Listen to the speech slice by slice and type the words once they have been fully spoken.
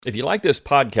If you like this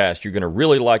podcast, you're going to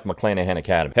really like McClanahan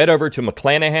Academy. Head over to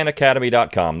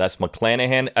McClanahanacademy.com. That's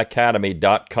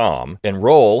McClanahanacademy.com.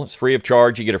 Enroll. It's free of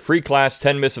charge. You get a free class,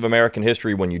 10 Myths of American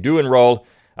History when you do enroll.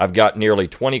 I've got nearly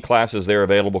 20 classes there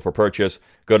available for purchase.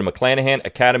 Go to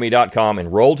McClanahanacademy.com,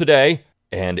 enroll today,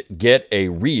 and get a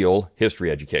real history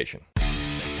education.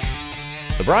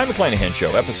 The Brian McClanahan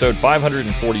Show, episode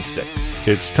 546.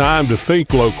 It's time to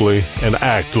think locally and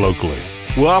act locally.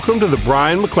 Welcome to the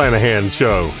Brian McClanahan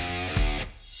Show.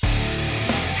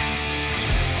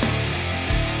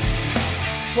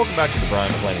 Welcome back to the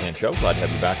Brian McClanahan Show. Glad to have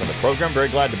you back on the program. Very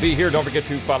glad to be here. Don't forget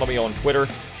to follow me on Twitter,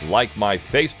 like my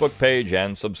Facebook page,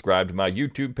 and subscribe to my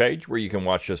YouTube page where you can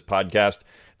watch this podcast.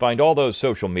 Find all those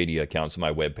social media accounts on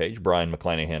my webpage,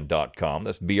 brianmcclanahan.com.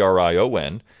 That's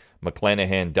B-R-I-O-N,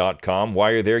 McClanahan.com.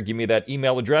 While you're there, give me that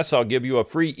email address. I'll give you a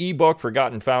free ebook,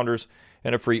 Forgotten Founders,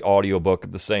 and a free audiobook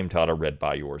of the same title read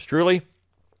by yours truly.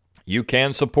 You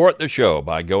can support the show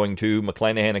by going to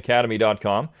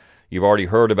McClanahanacademy.com. You've already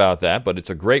heard about that, but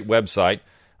it's a great website.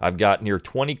 I've got near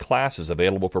 20 classes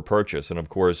available for purchase. And of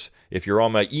course, if you're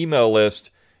on my email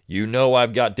list, you know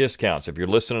I've got discounts. If you're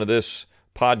listening to this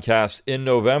podcast in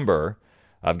November,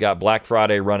 I've got Black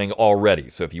Friday running already.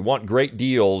 So if you want great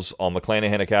deals on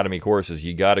McClanahan Academy courses,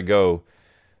 you got to go.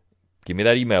 Give me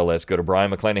that email list. Go to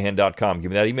brianmcclanahan.com.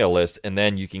 Give me that email list, and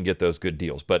then you can get those good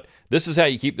deals. But this is how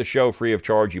you keep the show free of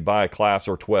charge. You buy a class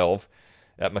or 12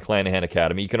 at McClanahan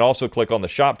Academy. You can also click on the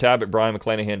shop tab at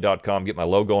brianmcclanahan.com. Get my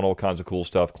logo and all kinds of cool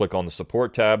stuff. Click on the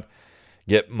support tab.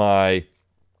 Get my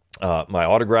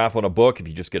autograph on a book if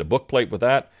you just get a book plate with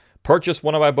that. Purchase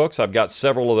one of my books. I've got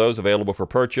several of those available for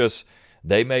purchase.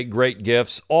 They make great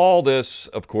gifts. All this,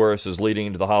 of course, is leading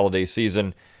into the holiday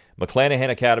season. McClanahan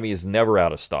Academy is never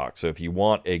out of stock. So if you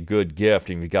want a good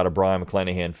gift and you've got a Brian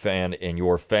McClanahan fan in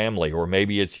your family, or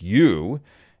maybe it's you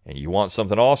and you want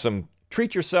something awesome,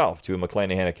 treat yourself to a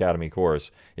McClanahan Academy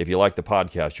course. If you like the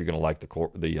podcast, you're going to like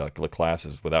the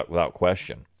classes without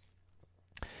question.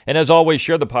 And as always,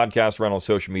 share the podcast around on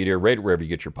social media, rate it wherever you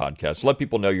get your podcasts. Let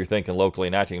people know you're thinking locally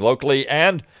and acting locally.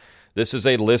 And this is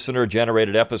a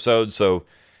listener-generated episode, so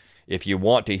if you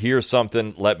want to hear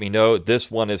something, let me know. This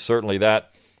one is certainly that.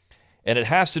 And it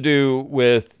has to do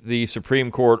with the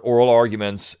Supreme Court oral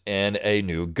arguments in a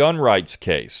new gun rights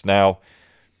case. Now,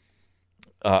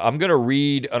 I'm going to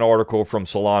read an article from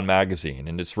Salon Magazine,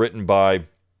 and it's written by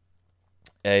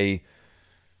an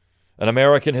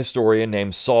American historian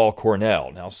named Saul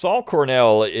Cornell. Now, Saul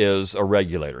Cornell is a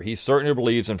regulator. He certainly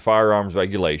believes in firearms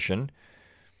regulation.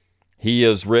 He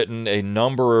has written a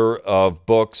number of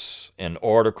books and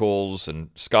articles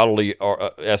and scholarly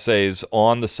essays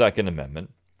on the Second Amendment.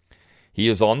 He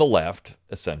is on the left,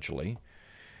 essentially.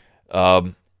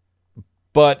 But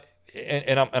I'm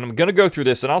going to go through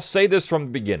this, and I'll say this from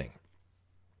the beginning.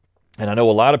 And I know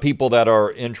a lot of people that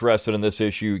are interested in this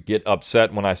issue get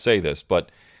upset when I say this,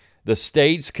 but the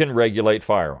states can regulate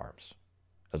firearms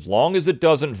as long as it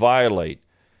doesn't violate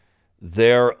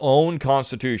their own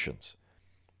constitutions.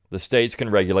 The states can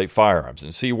regulate firearms.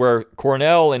 And see, where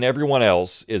Cornell and everyone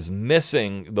else is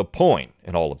missing the point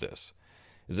in all of this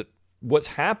is that what's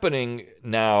happening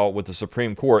now with the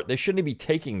Supreme Court, they shouldn't be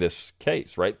taking this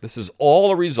case, right? This is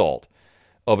all a result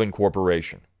of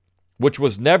incorporation, which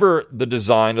was never the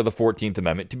design of the 14th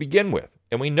Amendment to begin with.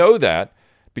 And we know that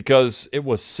because it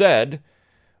was said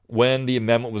when the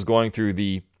amendment was going through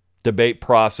the debate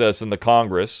process in the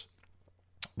Congress.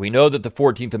 We know that the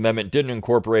 14th Amendment didn't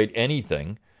incorporate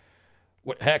anything.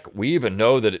 Heck, we even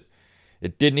know that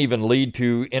it didn't even lead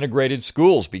to integrated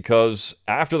schools, because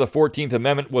after the 14th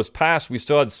Amendment was passed, we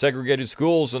still had segregated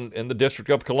schools in the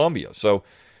District of Columbia. So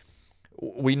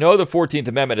we know the 14th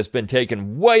Amendment has been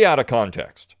taken way out of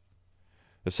context.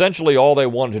 Essentially, all they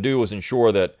wanted to do was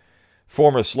ensure that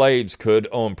former slaves could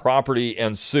own property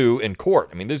and sue in court.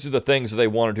 I mean, these are the things that they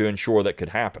wanted to ensure that could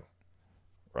happen,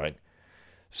 right?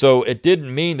 So it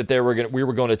didn't mean that we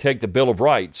were going to take the Bill of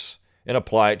Rights and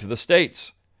apply it to the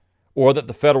states, or that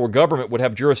the federal government would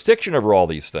have jurisdiction over all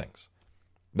these things.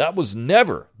 That was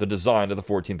never the design of the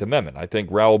 14th Amendment. I think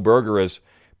Raoul Berger has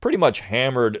pretty much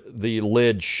hammered the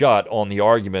lid shut on the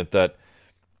argument that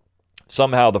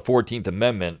somehow the 14th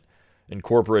Amendment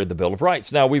incorporated the Bill of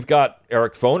Rights. Now, we've got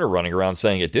Eric Foner running around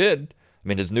saying it did. I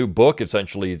mean, his new book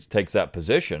essentially takes that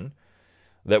position,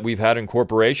 that we've had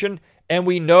incorporation. And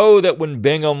we know that when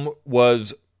Bingham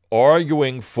was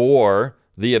arguing for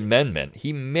the amendment,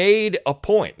 he made a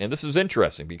point. And this is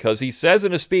interesting because he says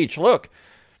in his speech, look,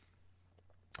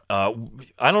 I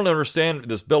don't understand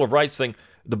this Bill of Rights thing.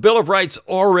 The Bill of Rights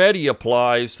already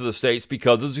applies to the states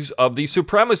because of the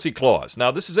Supremacy Clause.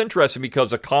 Now, this is interesting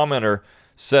because a commenter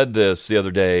said this the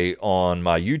other day on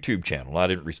my YouTube channel. I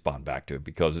didn't respond back to it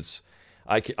because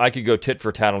I could go tit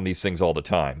for tat on these things all the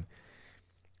time.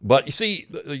 But you see,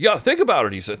 yeah, think about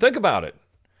it. He said, think about it.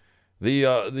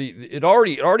 It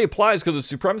already applies because of the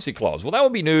supremacy clause. Well, that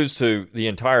would be news to the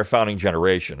entire founding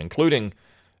generation, including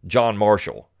John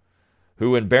Marshall,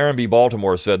 who in Barron v.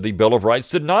 Baltimore said the Bill of Rights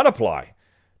did not apply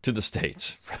to the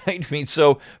states, right? I mean,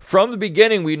 so from the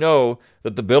beginning, we know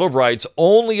that the Bill of Rights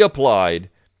only applied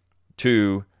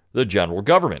to the general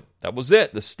government. That was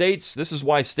it. The states, this is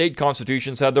why state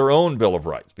constitutions had their own Bill of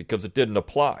Rights, because it didn't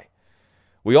apply.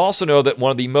 We also know that one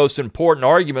of the most important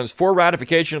arguments for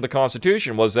ratification of the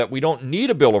Constitution was that we don't need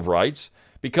a Bill of Rights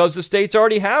because the states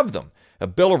already have them. A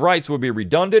Bill of Rights would be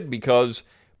redundant because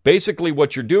basically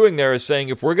what you're doing there is saying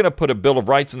if we're going to put a Bill of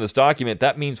Rights in this document,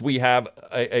 that means we have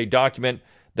a document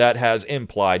that has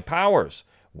implied powers.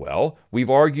 Well, we've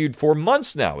argued for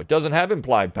months now it doesn't have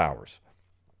implied powers.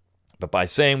 But by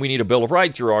saying we need a Bill of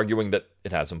Rights, you're arguing that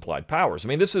it has implied powers. I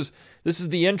mean, this is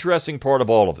the interesting part of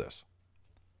all of this.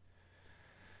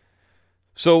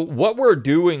 So what we're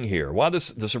doing here, while the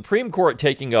Supreme Court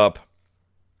taking up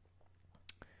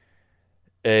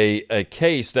a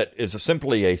case that is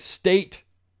simply a state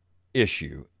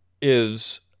issue,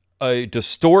 is a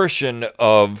distortion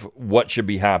of what should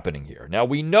be happening here. Now,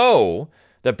 we know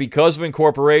that because of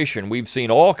incorporation, we've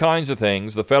seen all kinds of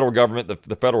things, the federal government,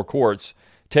 the federal courts,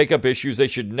 take up issues they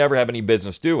should never have any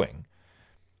business doing.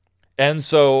 And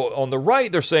so on the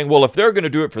right, they're saying, well, if they're going to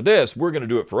do it for this, we're going to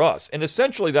do it for us. And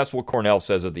essentially, that's what Cornell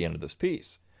says at the end of this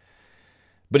piece.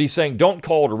 But he's saying, don't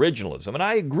call it originalism. And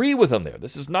I agree with him there.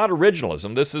 This is not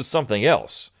originalism. This is something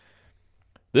else.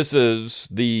 This is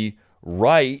the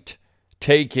right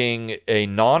taking a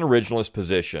non-originalist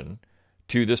position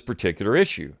to this particular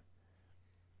issue.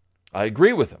 I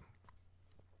agree with him.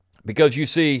 Because you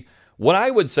see, what I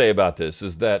would say about this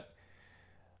is that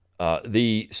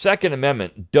the Second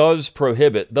Amendment does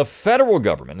prohibit the federal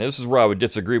government, and this is where I would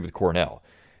disagree with Cornell,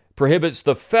 prohibits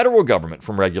the federal government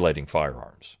from regulating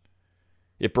firearms.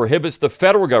 It prohibits the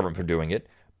federal government from doing it,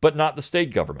 but not the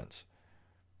state governments.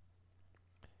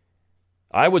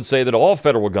 I would say that all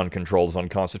federal gun control is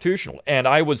unconstitutional, and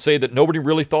I would say that nobody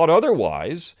really thought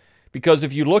otherwise, because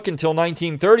if you look until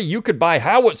 1930, you could buy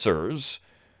howitzers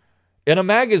in a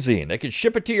magazine. They could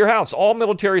ship it to your house, all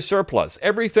military surplus.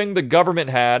 Everything the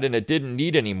government had and it didn't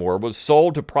need anymore was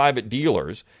sold to private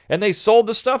dealers, and they sold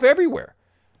the stuff everywhere.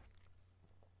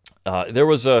 There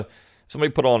was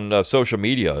somebody put on social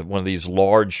media one of these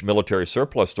large military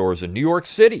surplus stores in New York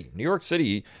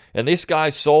City, and this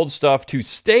guy sold stuff to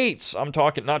states. I'm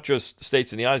talking not just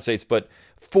states in the United States, but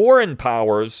foreign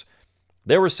powers.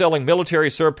 They were selling military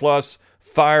surplus,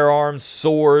 firearms,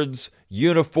 swords,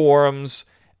 uniforms,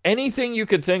 anything you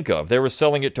could think of. They were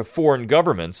selling it to foreign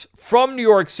governments from New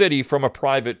York City from a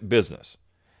private business.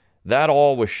 That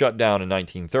all was shut down in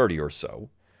 1930 or so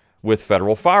with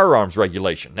federal firearms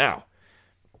regulation. Now,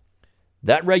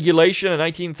 that regulation in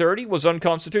 1930 was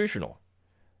unconstitutional.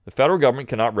 The federal government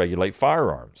cannot regulate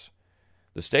firearms.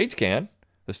 The states can.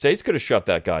 The states could have shut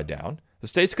that guy down. The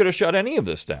states could have shut any of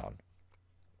this down.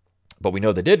 But we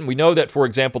know they didn't. We know that, for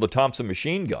example, the Thompson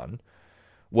machine gun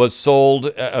was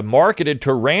sold, marketed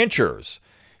to ranchers.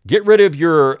 Get rid of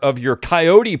your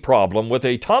coyote problem with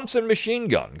a Thompson machine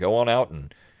gun. Go on out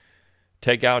and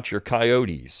take out your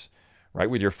coyotes, right,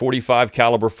 with your .45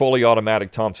 caliber fully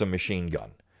automatic Thompson machine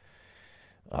gun.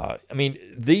 I mean,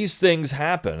 these things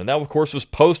happen, and that, of course, was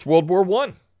post-World War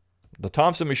I. The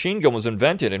Thompson machine gun was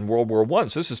invented in World War I,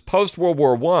 so this is post-World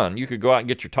War I. You could go out and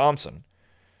get your Thompson.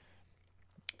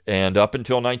 And up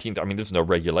until there's no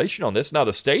regulation on this. Now,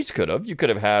 the states could have. You could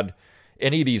have had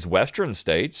any of these Western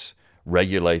states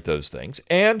regulate those things.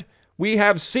 And we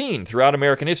have seen throughout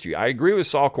American history, I agree with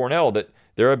Saul Cornell, that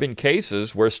there have been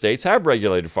cases where states have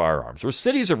regulated firearms, or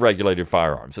cities have regulated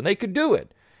firearms, and they could do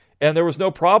it. And there was no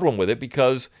problem with it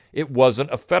because it wasn't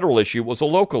a federal issue, it was a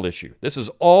local issue. This has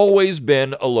always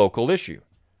been a local issue.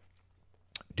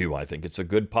 Do I think it's a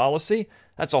good policy?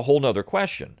 That's a whole nother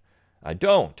question. I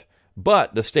don't.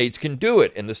 But the states can do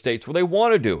it in the states where they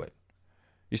want to do it.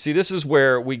 You see, this is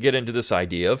where we get into this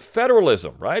idea of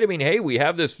federalism, right? I mean, hey, we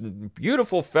have this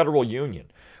beautiful federal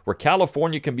union where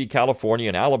California can be California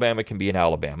and Alabama can be in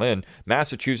Alabama and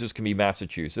Massachusetts can be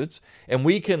Massachusetts, and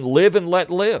we can live and let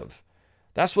live.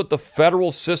 That's what the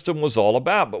federal system was all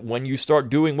about. But when you start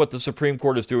doing what the Supreme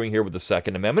Court is doing here with the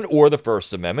Second Amendment or the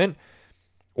First Amendment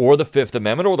or the Fifth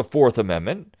Amendment or the Fourth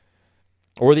Amendment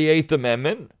or the Eighth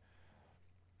Amendment,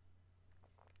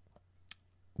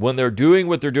 when they're doing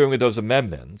what they're doing with those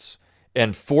amendments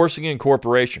and forcing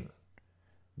incorporation,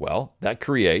 well, that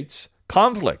creates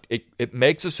conflict. It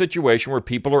makes a situation where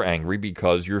people are angry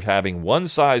because you're having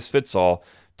one-size-fits-all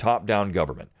top-down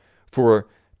government for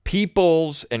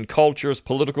peoples and cultures,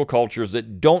 political cultures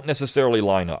that don't necessarily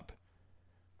line up.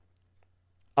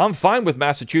 I'm fine with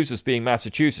Massachusetts being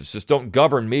Massachusetts. Just don't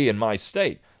govern me and my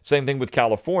state. Same thing with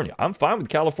California. I'm fine with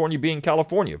California being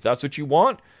California. If that's what you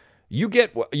want, you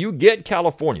get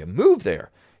California. Move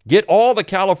there. Get all the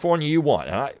California you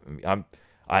want. And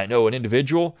I know an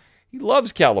individual, he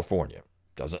loves California.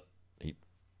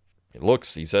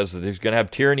 He says that he's going to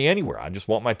have tyranny anywhere. I just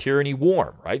want my tyranny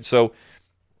warm, right? So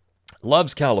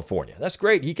loves California. That's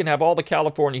great. He can have all the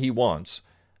California he wants.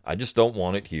 I just don't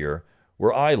want it here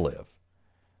where I live.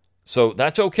 So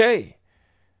that's okay.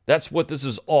 That's what this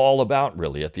is all about,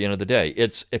 really, at the end of the day.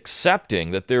 It's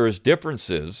accepting that there is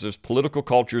differences. There's political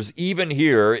cultures. Even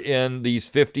here in these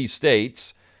 50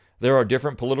 states, there are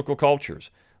different political cultures.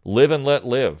 Live and let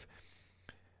live.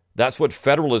 That's what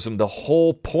federalism, the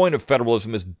whole point of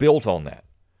federalism is built on that.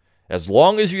 As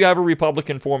long as you have a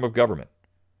Republican form of government,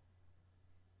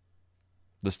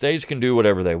 the states can do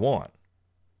whatever they want,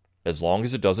 as long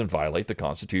as it doesn't violate the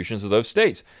constitutions of those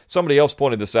states. Somebody else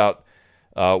pointed this out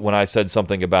when I said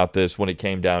something about this when it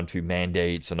came down to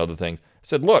mandates and other things. I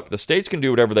said, look, the states can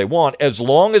do whatever they want as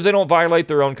long as they don't violate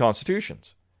their own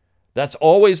constitutions. That's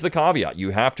always the caveat. You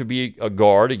have to be a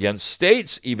guard against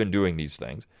states even doing these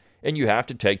things, and you have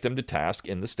to take them to task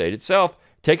in the state itself.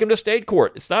 Take them to state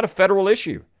court. It's not a federal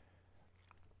issue.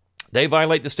 They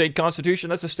violate the state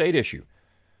constitution, that's a state issue.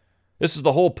 This is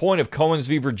the whole point of Cohen's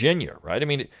v. Virginia, right? I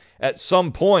mean, at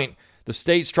some point, the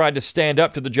states tried to stand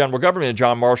up to the general government, and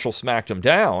John Marshall smacked them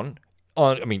down.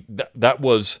 That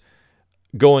was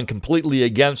going completely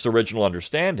against original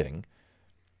understanding,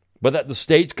 but that the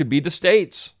states could be the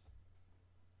states.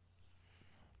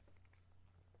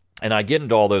 And I get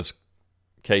into all those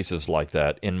cases like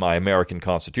that in my American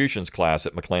Constitutions class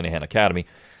at McClanahan Academy.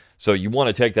 So you want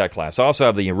to take that class. I also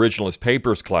have the Originalist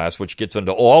Papers class, which gets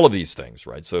into all of these things,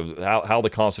 right? So how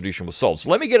the Constitution was sold. So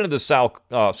let me get into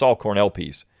the Saul Cornell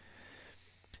piece.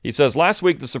 He says, last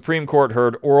week the Supreme Court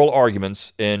heard oral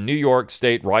arguments in New York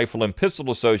State Rifle and Pistol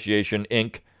Association,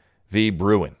 Inc. v.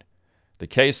 Bruin, the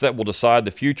case that will decide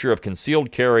the future of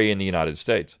concealed carry in the United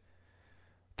States.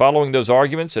 Following those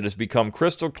arguments, it has become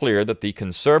crystal clear that the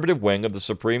conservative wing of the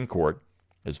Supreme Court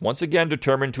is once again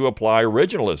determined to apply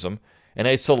originalism in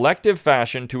a selective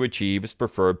fashion to achieve its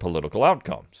preferred political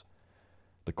outcomes.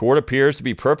 The court appears to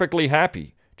be perfectly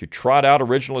happy to trot out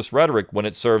originalist rhetoric when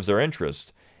it serves their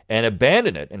interests, and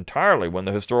abandon it entirely when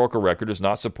the historical record does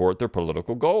not support their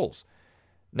political goals.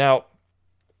 Now,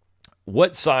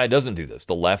 what side doesn't do this?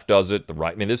 The left does it, the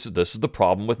right. I mean, this is the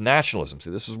problem with nationalism. See,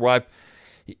 this is why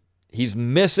he's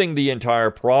missing the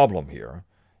entire problem here,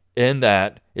 in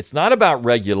that it's not about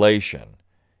regulation.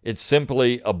 It's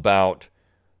simply about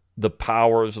the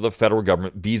powers of the federal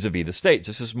government vis-a-vis the states.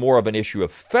 This is more of an issue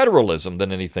of federalism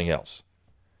than anything else.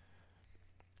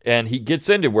 And he gets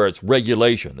into where it's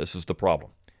regulation. This is the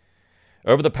problem.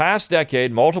 Over the past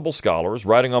decade, multiple scholars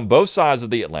writing on both sides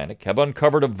of the Atlantic have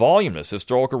uncovered a voluminous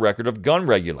historical record of gun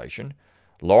regulation,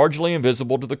 largely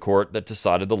invisible to the court that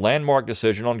decided the landmark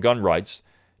decision on gun rights,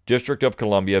 District of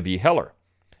Columbia v. Heller,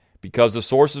 because the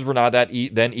sources were not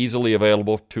then easily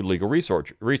available to legal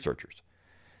researchers.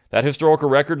 That historical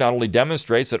record not only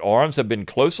demonstrates that arms have been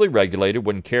closely regulated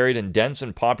when carried in dense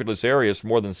and populous areas for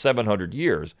more than 700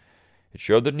 years, it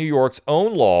showed that New York's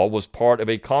own law was part of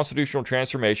a constitutional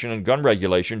transformation in gun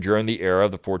regulation during the era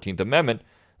of the 14th Amendment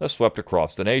that swept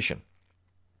across the nation.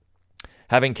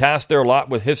 Having cast their lot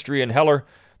with history in Heller,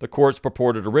 the court's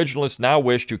purported originalists now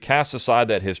wish to cast aside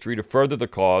that history to further the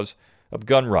cause of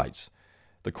gun rights.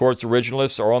 The court's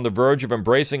originalists are on the verge of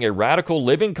embracing a radical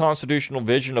living constitutional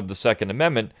vision of the Second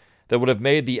Amendment that would have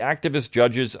made the activist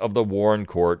judges of the Warren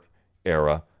Court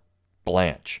era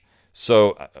blanch.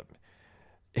 So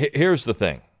here's the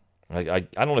thing. I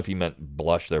don't know if he meant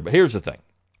blush there, but here's the thing.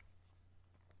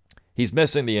 He's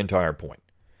missing the entire point.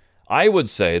 I would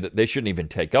say that they shouldn't even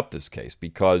take up this case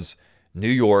because New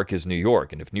York is New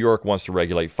York, and if New York wants to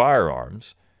regulate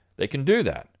firearms, they can do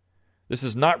that. This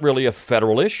is not really a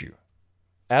federal issue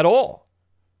at all.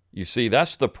 You see,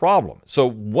 that's the problem. So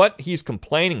what he's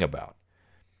complaining about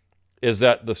is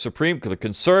that the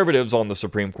conservatives on the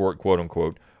Supreme Court, quote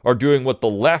unquote, are doing what the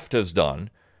left has done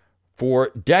for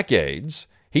decades.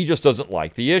 He just doesn't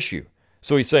like the issue.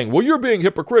 So he's saying, well, you're being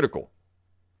hypocritical.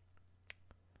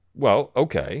 Well,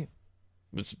 okay.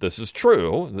 This is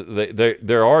true.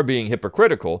 They are being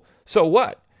hypocritical. So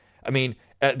what? I mean,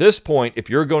 at this point, if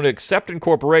you're going to accept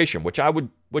incorporation, which I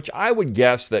would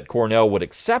guess that Cornell would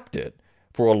accept it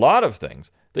for a lot of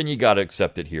things, then you got to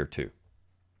accept it here too.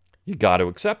 You got to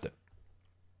accept it.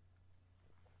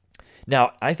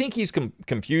 Now, I think he's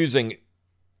confusing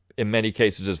in many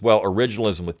cases as well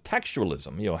originalism with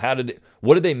textualism.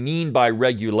 What did they mean by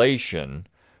regulation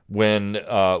when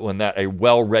that a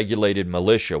well-regulated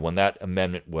militia, when that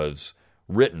amendment was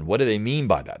written? What do they mean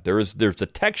by that? There's the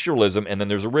textualism and then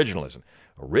there's originalism.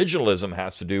 Originalism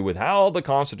has to do with how the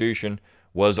Constitution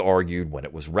was argued when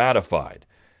it was ratified.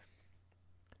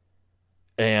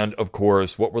 And, of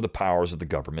course, what were the powers of the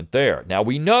government there? Now,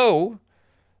 we know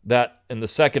that in the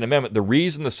Second Amendment, the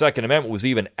reason the Second Amendment was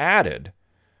even added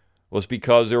was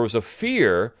because there was a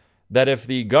fear that if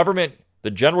the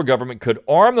general government could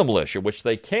arm the militia, which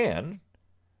they can,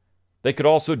 they could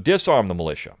also disarm the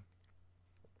militia.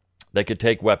 They could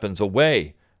take weapons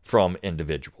away from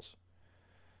individuals.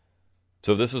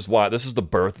 So this is the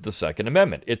birth of the Second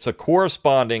Amendment. It's a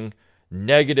corresponding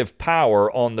negative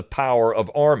power on the power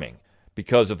of arming.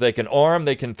 Because if they can arm,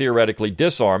 they can theoretically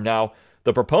disarm. Now,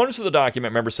 the proponents of the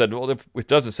document, remember, said, well, if it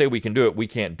doesn't say we can do it, we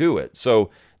can't do it. So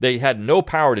they had no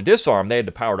power to disarm. They had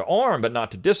the power to arm, but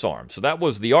not to disarm. So that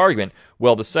was the argument.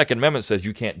 Well, the Second Amendment says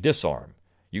you can't disarm.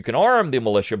 You can arm the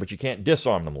militia, but you can't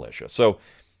disarm the militia. So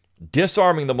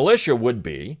disarming the militia would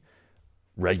be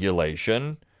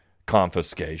regulation,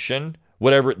 confiscation,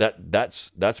 whatever.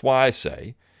 That's why I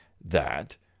say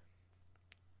that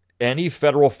any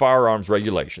federal firearms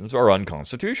regulations are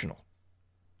unconstitutional.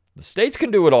 The states can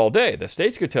do it all day. The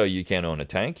states could tell you can't own a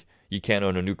tank, you can't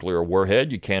own a nuclear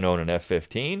warhead, you can't own an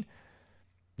F-15,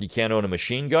 you can't own a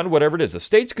machine gun, whatever it is. The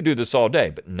states could do this all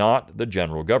day, but not the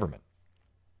general government.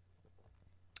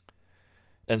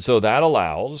 And so that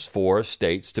allows for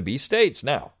states to be states.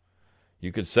 Now,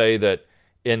 you could say that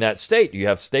in that state you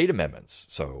have state amendments.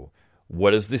 So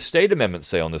what does the state amendment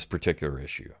say on this particular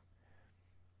issue?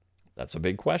 That's a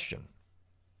big question.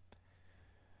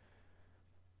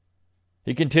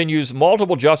 He continues,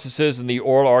 multiple justices in the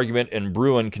oral argument in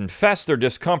Bruin confessed their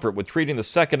discomfort with treating the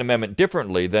Second Amendment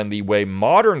differently than the way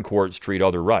modern courts treat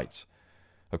other rights.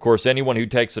 Of course, anyone who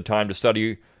takes the time to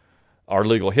study our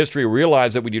legal history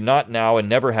realizes that we do not now and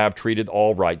never have treated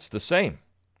all rights the same.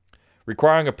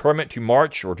 Requiring a permit to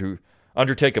march or to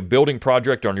undertake a building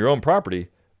project on your own property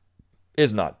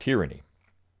is not tyranny.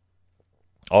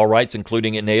 All rights,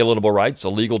 including inalienable rights, a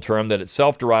legal term that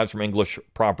itself derives from English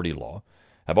property law,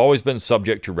 have always been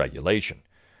subject to regulation.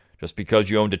 Just because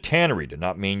you owned a tannery did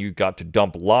not mean you got to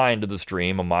dump lye into the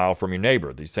stream a mile from your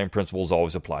neighbor. These same principles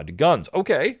always applied to guns.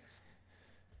 Okay.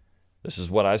 This is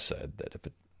what I said,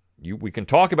 that we can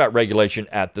talk about regulation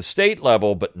at the state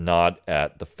level, but not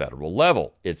at the federal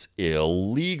level. It's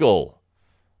illegal.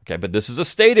 Okay, but this is a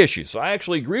state issue, so I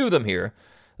actually agree with them here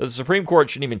that the Supreme Court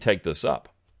shouldn't even take this up.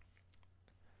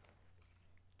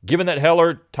 Given that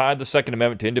Heller tied the Second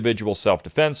Amendment to individual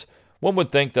self-defense, one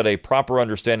would think that a proper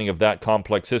understanding of that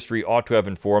complex history ought to have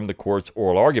informed the court's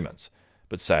oral arguments,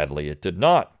 but sadly it did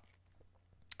not.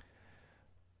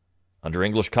 Under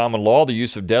English common law, the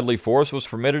use of deadly force was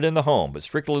permitted in the home, but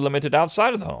strictly limited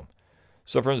outside of the home.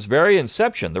 So from its very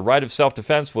inception, the right of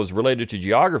self-defense was related to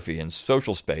geography and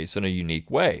social space in a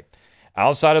unique way.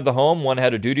 Outside of the home, one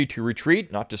had a duty to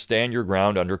retreat, not to stand your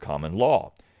ground under common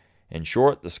law. In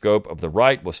short, the scope of the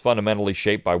right was fundamentally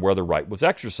shaped by where the right was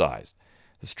exercised.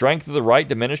 The strength of the right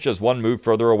diminished as one moved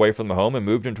further away from the home and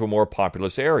moved into more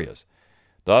populous areas.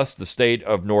 Thus, the state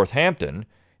of Northampton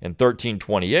in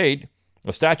 1328,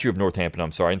 a statute of Northampton, in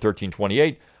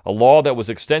 1328, a law that was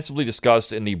extensively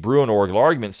discussed in the Bruin oral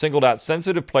argument, singled out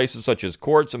sensitive places such as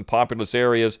courts and populous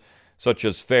areas such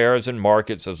as fairs and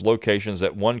markets as locations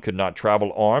that one could not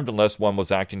travel armed unless one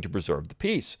was acting to preserve the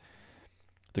peace.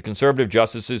 The conservative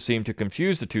justices seemed to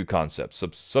confuse the two concepts,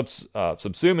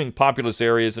 subsuming populous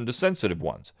areas into sensitive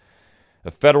ones.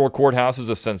 A federal courthouse is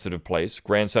a sensitive place.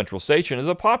 Grand Central Station is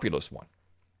a populous one.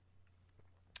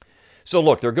 So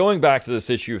look, they're going back to this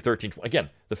issue of 1320. Again,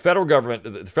 the federal government,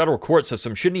 the federal court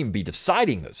system shouldn't even be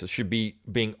deciding this. It should be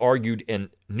being argued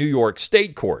in New York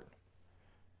State court,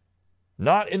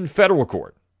 not in federal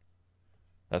court.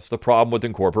 That's the problem with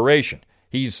incorporation.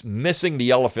 He's missing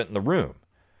the elephant in the room.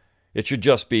 It should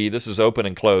just be, this is open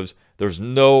and closed. There's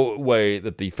no way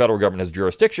that the federal government has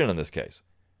jurisdiction in this case.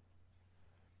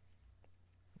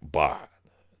 But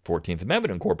 14th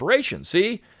Amendment, incorporation.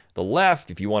 See, the left,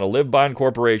 if you want to live by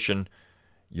incorporation,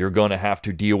 you're going to have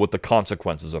to deal with the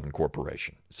consequences of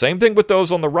incorporation. Same thing with those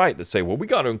on the right that say, well, we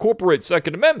got to incorporate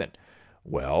Second Amendment.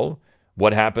 Well,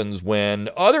 what happens when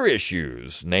other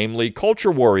issues, namely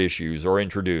culture war issues, are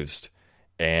introduced,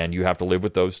 and you have to live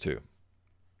with those too?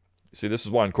 See, this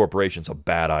is why incorporation is a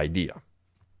bad idea.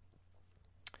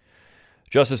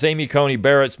 Justice Amy Coney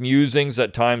Barrett's musings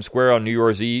at Times Square on New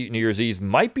Year's Eve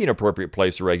might be an appropriate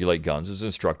place to regulate guns is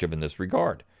instructive in this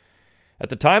regard. At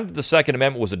the time that the Second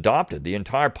Amendment was adopted, the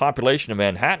entire population of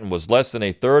Manhattan was less than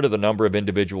a third of the number of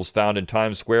individuals found in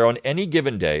Times Square on any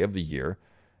given day of the year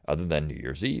other than New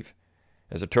Year's Eve.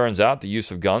 As it turns out, the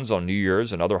use of guns on New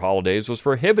Year's and other holidays was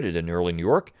prohibited in early New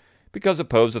York because it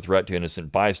posed a threat to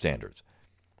innocent bystanders.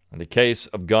 In the case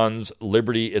of guns,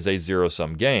 liberty is a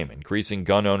zero-sum game. Increasing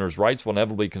gun owners' rights will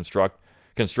inevitably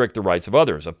constrict the rights of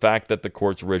others, a fact that the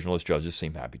court's originalist judges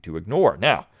seem happy to ignore.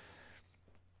 Now,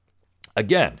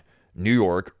 again, New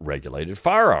York regulated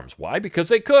firearms. Why? Because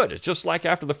they could. It's just like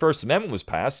after the First Amendment was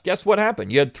passed, guess what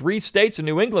happened? You had 3 states in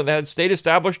New England that had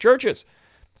state-established churches.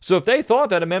 So if they thought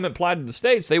that amendment applied to the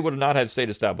states, they would have not had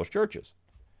state-established churches.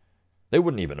 They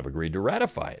wouldn't even have agreed to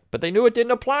ratify it. But they knew it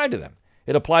didn't apply to them.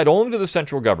 It applied only to the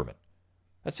central government.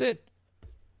 That's it.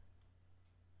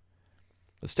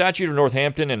 The Statute of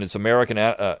Northampton and its American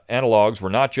analogs were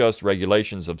not just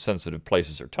regulations of sensitive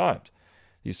places or times.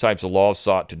 These types of laws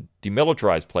sought to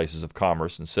demilitarize places of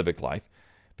commerce and civic life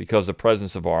because the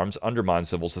presence of arms undermines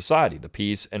civil society, the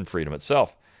peace and freedom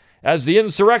itself. As the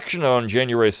insurrection on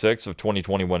January 6 of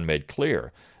 2021 made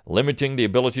clear, limiting the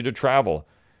ability to travel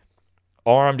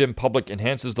armed in public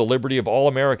enhances the liberty of all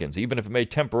Americans, even if it may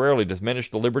temporarily diminish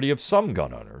the liberty of some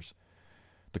gun owners.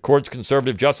 The court's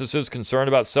conservative justices concerned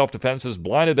about self-defense has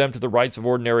blinded them to the rights of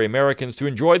ordinary Americans to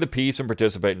enjoy the peace and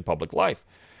participate in public life.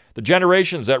 The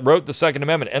generations that wrote the Second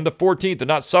Amendment and the 14th did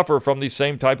not suffer from the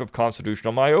same type of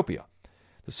constitutional myopia.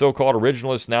 The so-called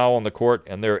originalists now on the court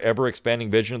and their ever-expanding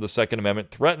vision of the Second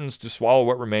Amendment threatens to swallow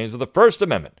what remains of the First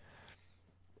Amendment.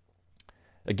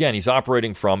 Again, he's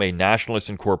operating from a nationalist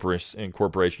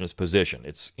incorporationist position.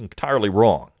 It's entirely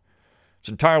wrong. It's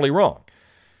entirely wrong.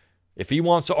 If he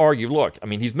wants to argue, look, I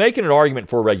mean, he's making an argument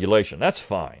for regulation. That's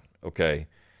fine, okay?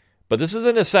 But this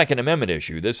isn't a Second Amendment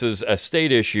issue. This is a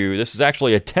state issue. This is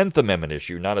actually a 10th Amendment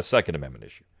issue, not a Second Amendment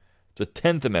issue. It's a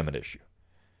 10th Amendment issue.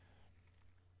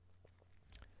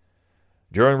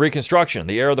 During Reconstruction,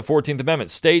 the era of the 14th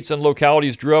Amendment, states and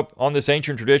localities drew up on this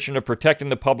ancient tradition of protecting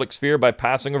the public sphere by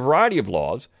passing a variety of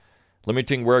laws,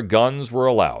 limiting where guns were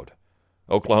allowed.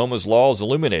 Oklahoma's law is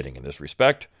illuminating in this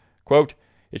respect. Quote,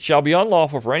 "It shall be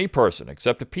unlawful for any person,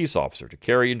 except a peace officer, to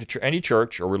carry into any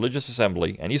church or religious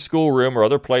assembly, any schoolroom or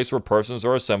other place where persons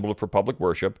are assembled for public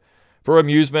worship, for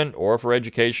amusement or for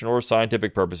education or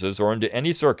scientific purposes, or into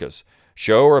any circus,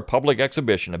 show or public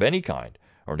exhibition of any kind,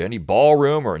 or to any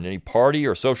ballroom, or in any party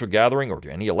or social gathering, or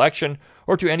to any election,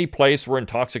 or to any place where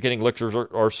intoxicating liquors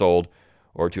are sold,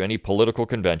 or to any political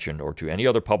convention, or to any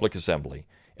other public assembly,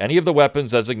 any of the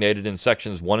weapons designated in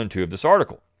sections 1 and 2 of this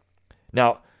article."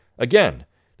 Now, again,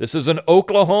 this is an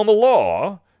Oklahoma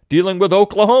law dealing with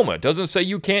Oklahoma. It doesn't say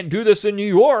you can't do this in New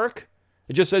York.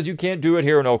 It just says you can't do it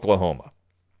here in Oklahoma.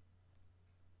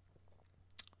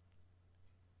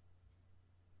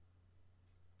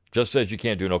 Just says you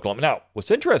can't do it in Oklahoma. Now,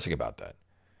 what's interesting about that,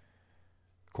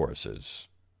 of course, is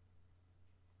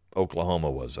Oklahoma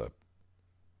was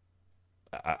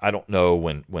I don't know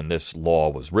when this law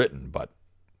was written, but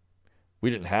we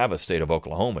didn't have a state of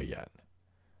Oklahoma yet.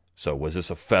 So was this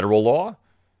a federal law?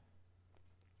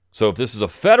 So if this is a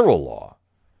federal law,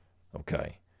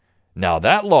 okay, now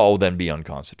that law will then be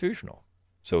unconstitutional.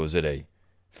 So is it a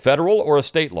federal or a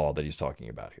state law that he's talking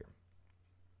about here?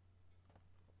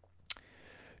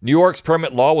 New York's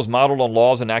permit law was modeled on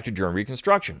laws enacted during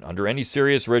Reconstruction. Under any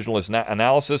serious originalist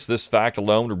analysis, this fact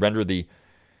alone would render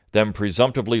them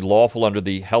presumptively lawful under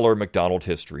the Heller-MacDonald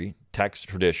history, text,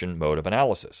 tradition, mode of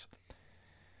analysis.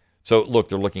 So, look,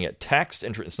 they're looking at text.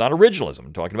 It's not originalism.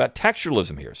 I'm talking about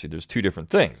textualism here. See, there's two different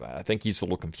things. I think he's a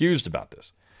little confused about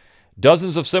this.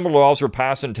 Dozens of similar laws were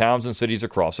passed in towns and cities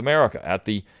across America. At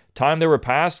the time they were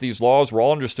passed, these laws were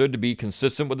all understood to be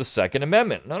consistent with the Second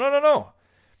Amendment. No.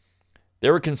 They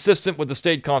were consistent with the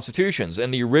state constitutions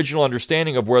and the original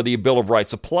understanding of where the Bill of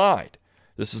Rights applied.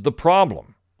 This is the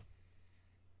problem.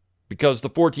 Because the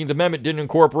 14th Amendment didn't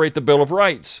incorporate the Bill of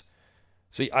Rights.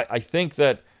 See, I think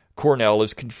that Cornell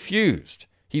is confused.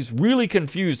 He's really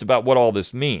confused about what all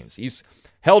this means. He's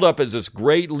held up as this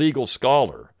great legal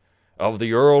scholar of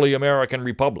the early American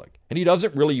Republic, and he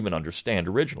doesn't really even understand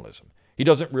originalism. He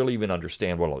doesn't really even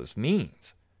understand what all this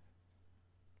means.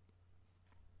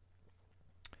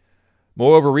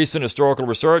 Moreover, recent historical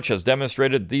research has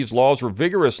demonstrated these laws were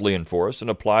vigorously enforced and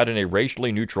applied in a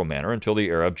racially neutral manner until the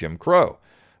era of Jim Crow,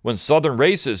 when Southern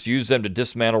racists used them to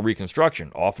dismantle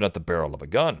Reconstruction, often at the barrel of a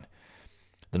gun.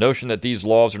 The notion that these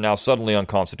laws are now suddenly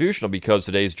unconstitutional because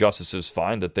today's justices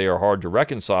find that they are hard to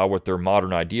reconcile with their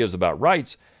modern ideas about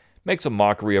rights makes a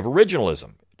mockery of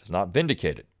originalism. It does not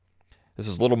vindicate it. This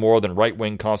is little more than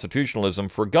right-wing constitutionalism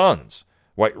for guns.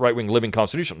 Right-wing living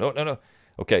constitutional. No.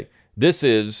 Okay, this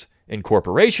is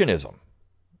incorporationism.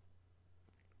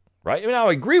 right? I mean,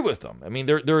 I agree with them. I mean,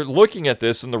 they're looking at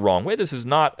this in the wrong way. This is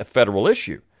not a federal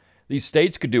issue. These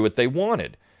states could do what they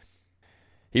wanted.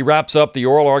 He wraps up the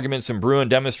oral arguments in Bruin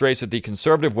demonstrates that the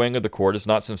conservative wing of the court is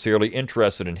not sincerely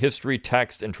interested in history,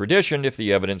 text, and tradition if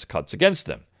the evidence cuts against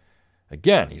them.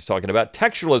 Again, he's talking about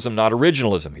textualism, not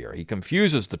originalism here. He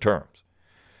confuses the terms.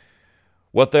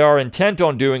 What they are intent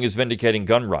on doing is vindicating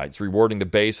gun rights, rewarding the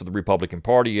base of the Republican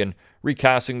Party, and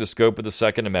recasting the scope of the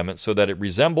Second Amendment so that it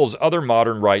resembles other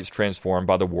modern rights transformed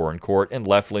by the Warren Court and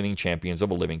left-leaning champions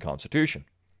of a living Constitution.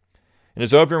 In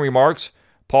his opening remarks,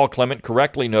 Paul Clement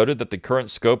correctly noted that the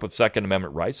current scope of Second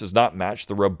Amendment rights does not match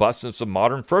the robustness of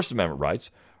modern First Amendment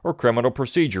rights or criminal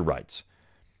procedure rights.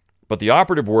 But the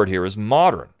operative word here is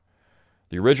modern.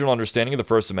 The original understanding of the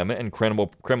First Amendment and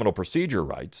criminal procedure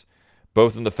rights,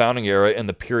 both in the founding era and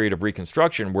the period of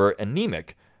Reconstruction, were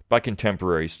anemic by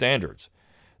contemporary standards.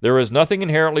 There is nothing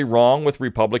inherently wrong with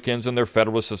Republicans and their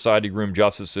Federalist Society groom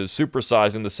justices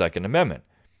supersizing the Second Amendment.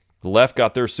 The left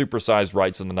got their supersized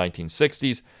rights in the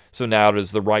 1960s, so now it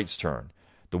is the right's turn.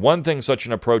 The one thing such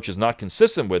an approach is not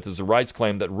consistent with is the right's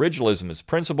claim that originalism is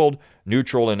principled,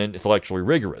 neutral, and intellectually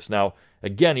rigorous. Now,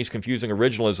 again, he's confusing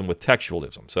originalism with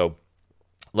textualism, so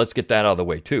let's get that out of the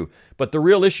way too. But the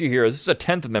real issue here is this is a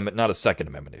 10th Amendment, not a Second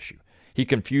Amendment issue. He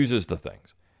confuses the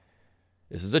things.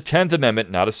 This is a 10th Amendment,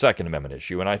 not a Second Amendment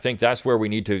issue, and I think that's where we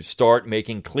need to start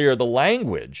making clear the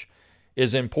language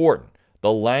is important.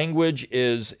 The language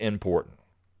is important.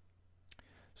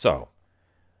 So,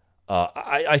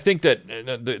 I think that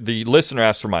the listener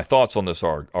asked for my thoughts on this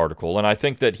article, and I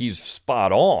think that he's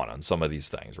spot on some of these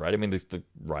things, right? I mean, the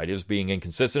right is being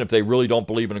inconsistent. If they really don't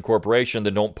believe in incorporation,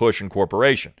 then don't push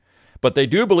incorporation. But they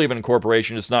do believe in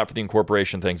incorporation. It's not for the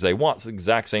incorporation things they want. It's the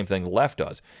exact same thing the left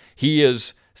does.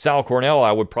 Sal Cornell,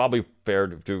 I would probably fair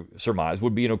to surmise,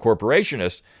 would be an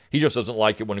incorporationist. He just doesn't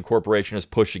like it when incorporation is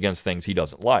pushed against things he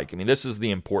doesn't like. I mean, this is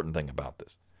the important thing about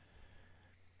this.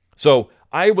 So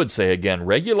I would say, again,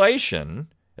 regulation,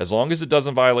 as long as it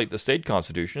doesn't violate the state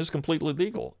constitution, is completely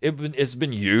legal. It's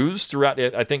been used throughout.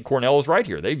 I think Cornell is right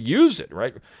here. They've used it,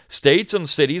 right? States and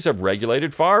cities have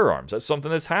regulated firearms. That's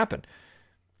something that's happened.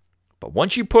 But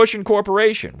once you push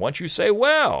incorporation, once you say,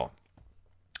 well,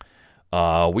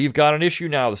 we've got an issue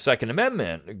now, the Second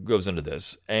Amendment goes into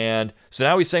this. And so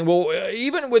now he's saying, well,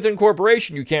 even with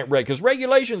incorporation, you can't because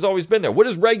regulation's always been there. What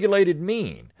does regulated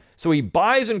mean? So he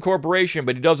buys incorporation,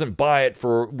 but he doesn't buy it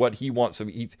for what he wants. So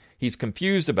he's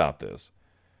confused about this.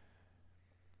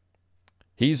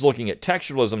 He's looking at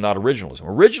textualism, not originalism.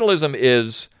 Originalism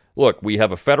is, look, we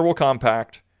have a federal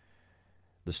compact.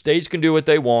 The states can do what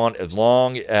they want as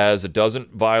long as it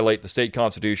doesn't violate the state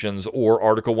constitutions or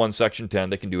Article 1, Section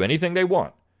 10. They can do anything they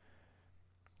want.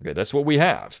 Okay, that's what we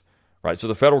have, right? So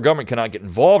the federal government cannot get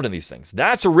involved in these things.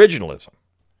 That's originalism.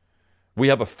 We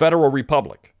have a federal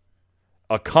republic,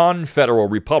 a confederal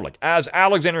republic, as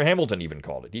Alexander Hamilton even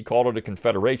called it. He called it a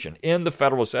confederation in the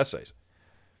Federalist Essays.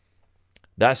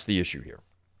 That's the issue here.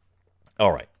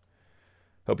 All right.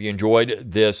 Hope you enjoyed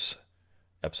this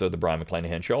episode of the Brian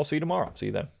McClanahan Show. I'll see you tomorrow. See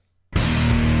you then.